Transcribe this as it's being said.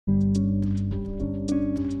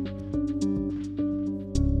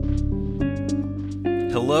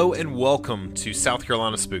Hello and welcome to South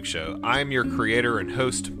Carolina Spook Show. I am your creator and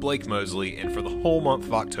host, Blake Mosley, and for the whole month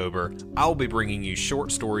of October, I'll be bringing you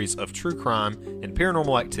short stories of true crime and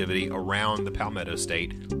paranormal activity around the Palmetto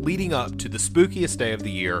State, leading up to the spookiest day of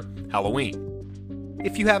the year, Halloween.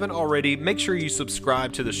 If you haven't already, make sure you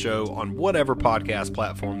subscribe to the show on whatever podcast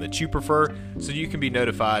platform that you prefer so you can be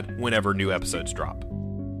notified whenever new episodes drop.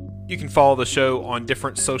 You can follow the show on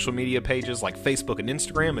different social media pages like Facebook and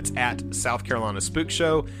Instagram. It's at South Carolina Spook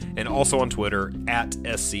Show, and also on Twitter at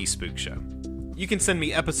SC Spook Show. You can send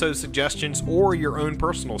me episode suggestions or your own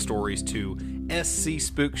personal stories to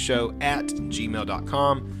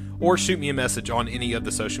scspookshow@gmail.com or shoot me a message on any of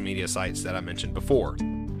the social media sites that I mentioned before.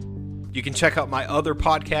 You can check out my other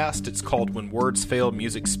podcast. It's called When Words Fail,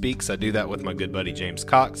 Music Speaks. I do that with my good buddy James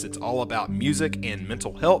Cox. It's all about music and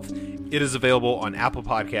mental health. It is available on Apple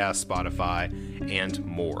Podcasts, Spotify, and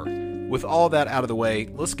more. With all that out of the way,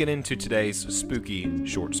 let's get into today's spooky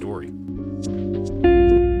short story.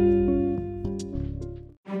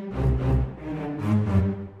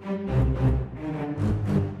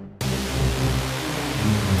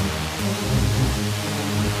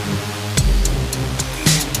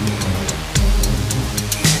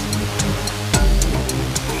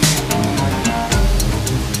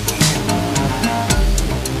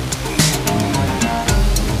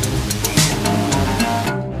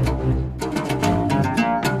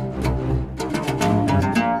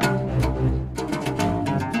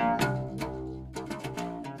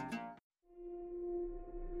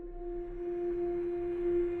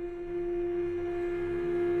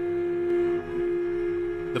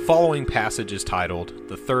 The following passage is titled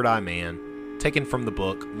The Third Eye Man, taken from the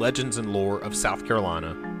book Legends and Lore of South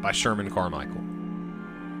Carolina by Sherman Carmichael.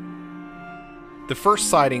 The first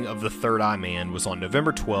sighting of the Third Eye Man was on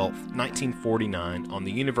November 12, 1949, on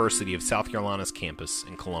the University of South Carolina's campus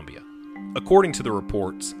in Columbia. According to the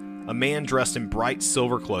reports, a man dressed in bright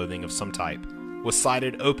silver clothing of some type was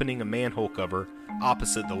sighted opening a manhole cover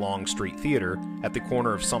opposite the Long Street Theater at the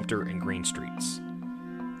corner of Sumter and Green Streets.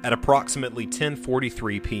 At approximately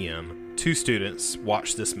 10:43 p.m., two students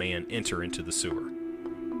watched this man enter into the sewer.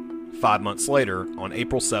 5 months later, on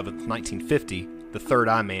April 7, 1950, the Third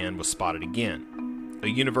Eye Man was spotted again. A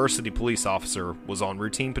university police officer was on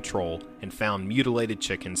routine patrol and found mutilated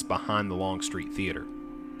chickens behind the Long Street Theater.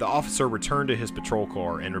 The officer returned to his patrol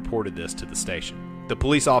car and reported this to the station. The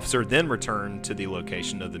police officer then returned to the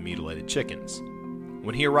location of the mutilated chickens.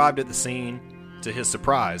 When he arrived at the scene, to his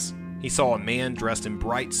surprise, he saw a man dressed in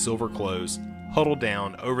bright silver clothes huddled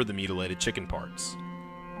down over the mutilated chicken parts.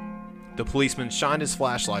 The policeman shined his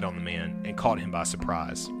flashlight on the man and caught him by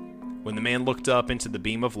surprise. When the man looked up into the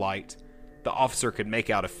beam of light, the officer could make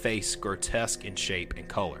out a face grotesque in shape and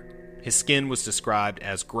color. His skin was described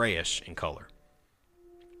as grayish in color.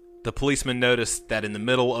 The policeman noticed that in the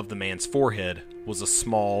middle of the man's forehead was a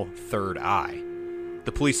small third eye.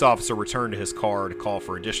 The police officer returned to his car to call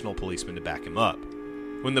for additional policemen to back him up.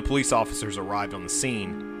 When the police officers arrived on the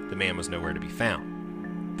scene, the man was nowhere to be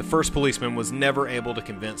found. The first policeman was never able to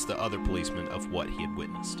convince the other policemen of what he had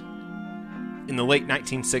witnessed. In the late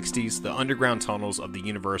 1960s, the underground tunnels of the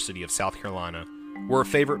University of South Carolina were a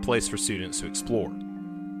favorite place for students to explore.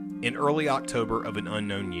 In early October of an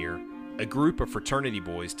unknown year, a group of fraternity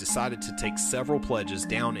boys decided to take several pledges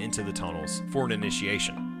down into the tunnels for an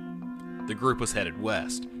initiation. The group was headed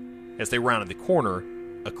west. As they rounded the corner,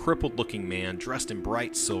 a crippled-looking man dressed in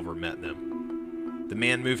bright silver met them. The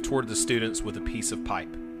man moved toward the students with a piece of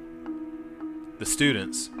pipe. The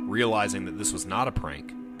students, realizing that this was not a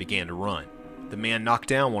prank, began to run. The man knocked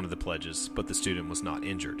down one of the pledges, but the student was not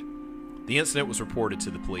injured. The incident was reported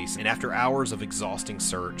to the police, and after hours of exhausting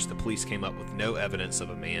search, the police came up with no evidence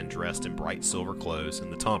of a man dressed in bright silver clothes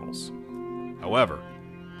in the tunnels. However,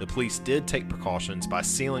 the police did take precautions by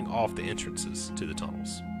sealing off the entrances to the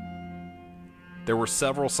tunnels. There were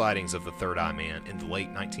several sightings of the Third Eye Man in the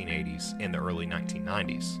late 1980s and the early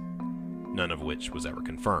 1990s, none of which was ever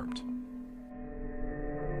confirmed.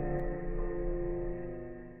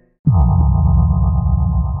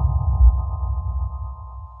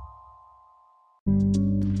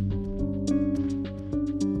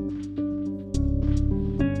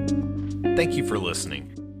 Thank you for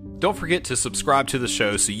listening. Don't forget to subscribe to the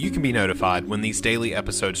show so you can be notified when these daily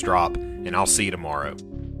episodes drop, and I'll see you tomorrow.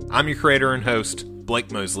 I'm your creator and host,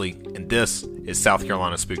 Blake Mosley, and this is South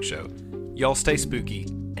Carolina Spook Show. Y'all stay spooky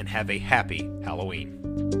and have a happy Halloween.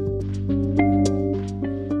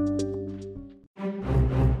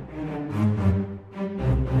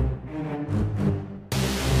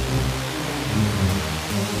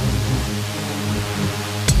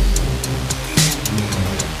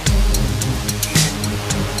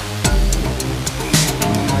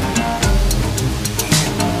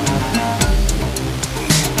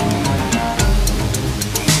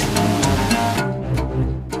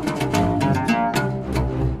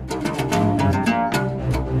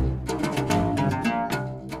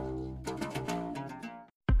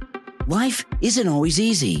 isn't always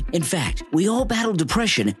easy. In fact, we all battle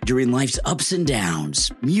depression during life's ups and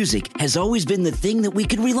downs. Music has always been the thing that we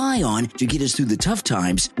can rely on to get us through the tough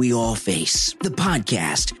times we all face. The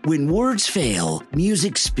podcast, When Words Fail,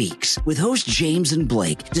 Music Speaks, with host James and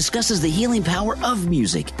Blake, discusses the healing power of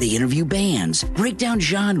music. They interview bands, break down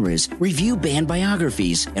genres, review band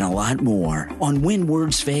biographies, and a lot more. On When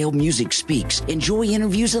Words Fail, Music Speaks, enjoy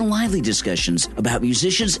interviews and lively discussions about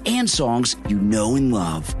musicians and songs you know and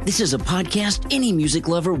love. This is a podcast any music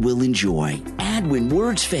lover will enjoy. Add When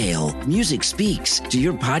Words Fail, Music Speaks to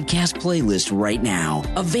your podcast playlist right now.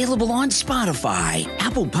 Available on Spotify,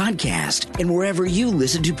 Apple Podcast, and wherever you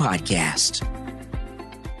listen to podcasts.